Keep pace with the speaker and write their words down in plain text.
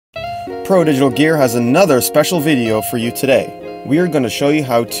Pro Digital Gear has another special video for you today. We are going to show you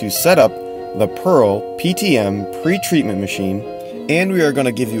how to set up the Pearl PTM Pretreatment machine, and we are going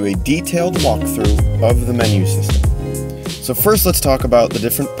to give you a detailed walkthrough of the menu system. So first, let's talk about the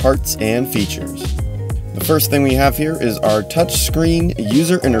different parts and features. The first thing we have here is our touchscreen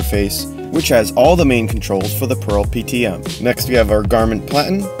user interface, which has all the main controls for the Pearl PTM. Next, we have our garment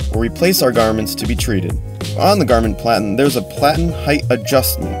platen, where we place our garments to be treated. On the garment platen, there's a platen height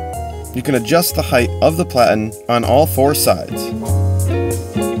adjustment. You can adjust the height of the platen on all four sides.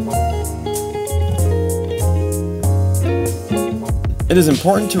 It is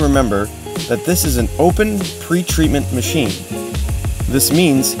important to remember that this is an open pre-treatment machine. This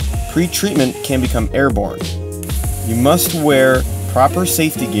means pre-treatment can become airborne. You must wear proper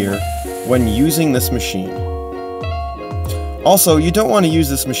safety gear when using this machine. Also, you don't want to use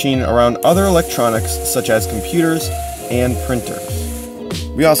this machine around other electronics such as computers and printers.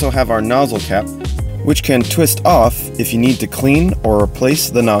 We also have our nozzle cap, which can twist off if you need to clean or replace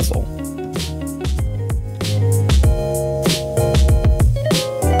the nozzle.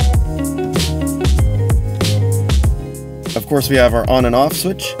 Of course, we have our on and off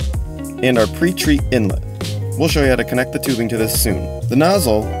switch and our pre-treat inlet. We'll show you how to connect the tubing to this soon. The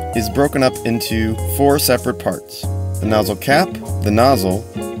nozzle is broken up into 4 separate parts: the nozzle cap, the nozzle,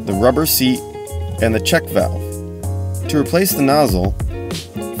 the rubber seat, and the check valve. To replace the nozzle,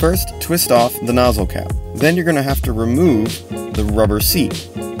 first twist off the nozzle cap. Then you're going to have to remove the rubber seat.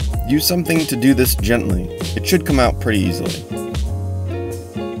 Use something to do this gently. It should come out pretty easily.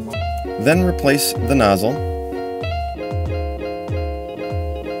 Then replace the nozzle,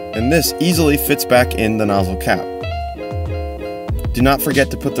 and this easily fits back in the nozzle cap. Do not forget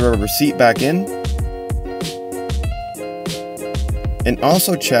to put the rubber seat back in, and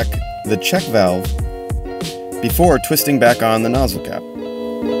also check the check valve before twisting back on the nozzle cap.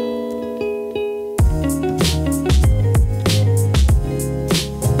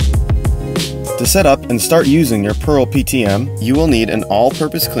 To set up and start using your Pearl PTM, you will need an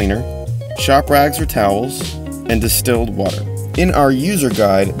all-purpose cleaner, shop rags or towels, and distilled water. In our user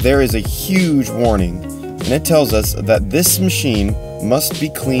guide, there is a huge warning, and it tells us that this machine must be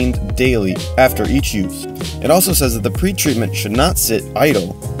cleaned daily after each use. It also says that the pre-treatment should not sit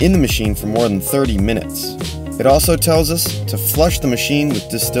idle in the machine for more than 30 minutes. It also tells us to flush the machine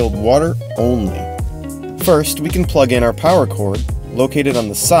with distilled water only. First, we can plug in our power cord, located on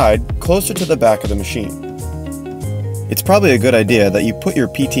the side closer to the back of the machine. It's probably a good idea that you put your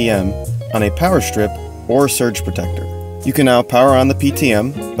PTM on a power strip or surge protector. You can now power on the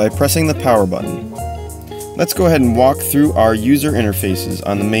PTM by pressing the power button. Let's go ahead and walk through our user interfaces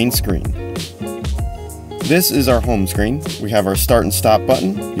on the main screen. This is our home screen. We have our start and stop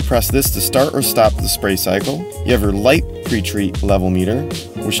button. You press this to start or stop the spray cycle. You have your light pre-treat level meter,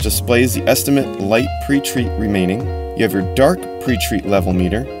 which displays the estimate light pre-treat remaining. You have your dark pre-treat level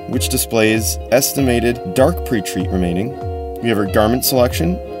meter, which displays estimated dark pre-treat remaining. You have your garment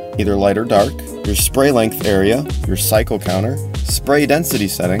selection, either light or dark, your spray length area, your cycle counter, spray density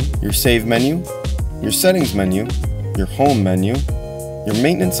setting, your save menu, your settings menu, your home menu, your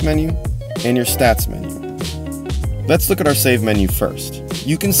maintenance menu, and your stats menu. Let's look at our save menu first.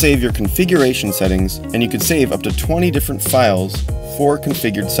 You can save your configuration settings, and you can save up to 20 different files for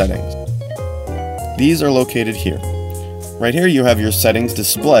configured settings. These are located here. Right here you have your settings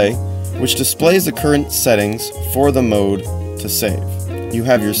display, which displays the current settings for the mode to save. You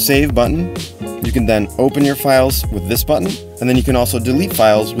have your save button. You can then open your files with this button, and then you can also delete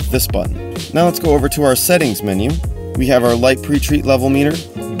files with this button. Now let's go over to our settings menu. We have our light pre-treat level meter,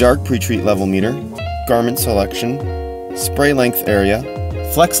 dark pre-treat level meter, garment selection, spray length area,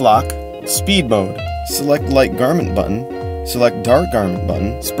 flex lock, speed mode, select light garment button, select dark garment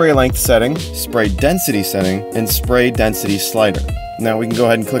button, spray length setting, spray density setting, and spray density slider. Now we can go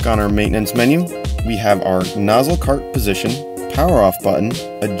ahead and click on our maintenance menu. We have our nozzle cart position, power off button,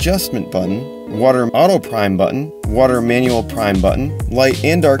 adjustment button, water auto prime button, water manual prime button, light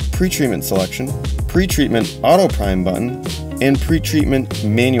and dark pre-treatment selection, pre-treatment auto prime button, and pre-treatment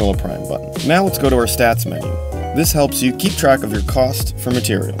manual prime button. Now let's go to our stats menu. This helps you keep track of your cost for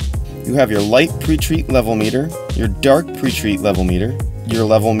material. You have your light pre-treat level meter, your dark pre-treat level meter, your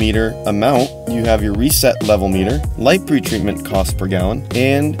level meter amount, you have your reset level meter, light pretreatment cost per gallon,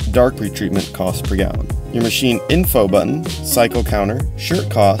 and dark pretreatment cost per gallon. Your machine info button, cycle counter, shirt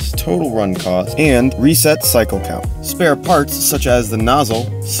cost, total run cost, and reset cycle count. Spare parts such as the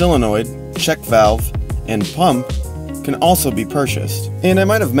nozzle, solenoid, check valve, and pump can also be purchased. And I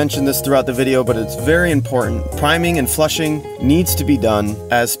might have mentioned this throughout the video, but it's very important. Priming and flushing needs to be done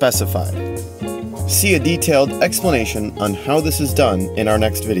as specified. See a detailed explanation on how this is done in our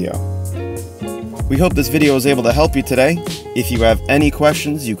next video. We hope this video was able to help you today. If you have any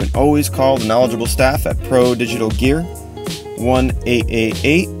questions, you can always call the knowledgeable staff at Pro Digital Gear,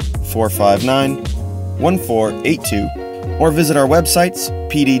 1-888-459-1482, or visit our websites,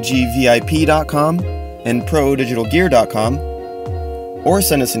 pdgvip.com and prodigitalgear.com, or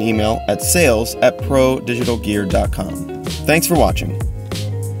send us an email at sales@prodigitalgear.com. Thanks for watching.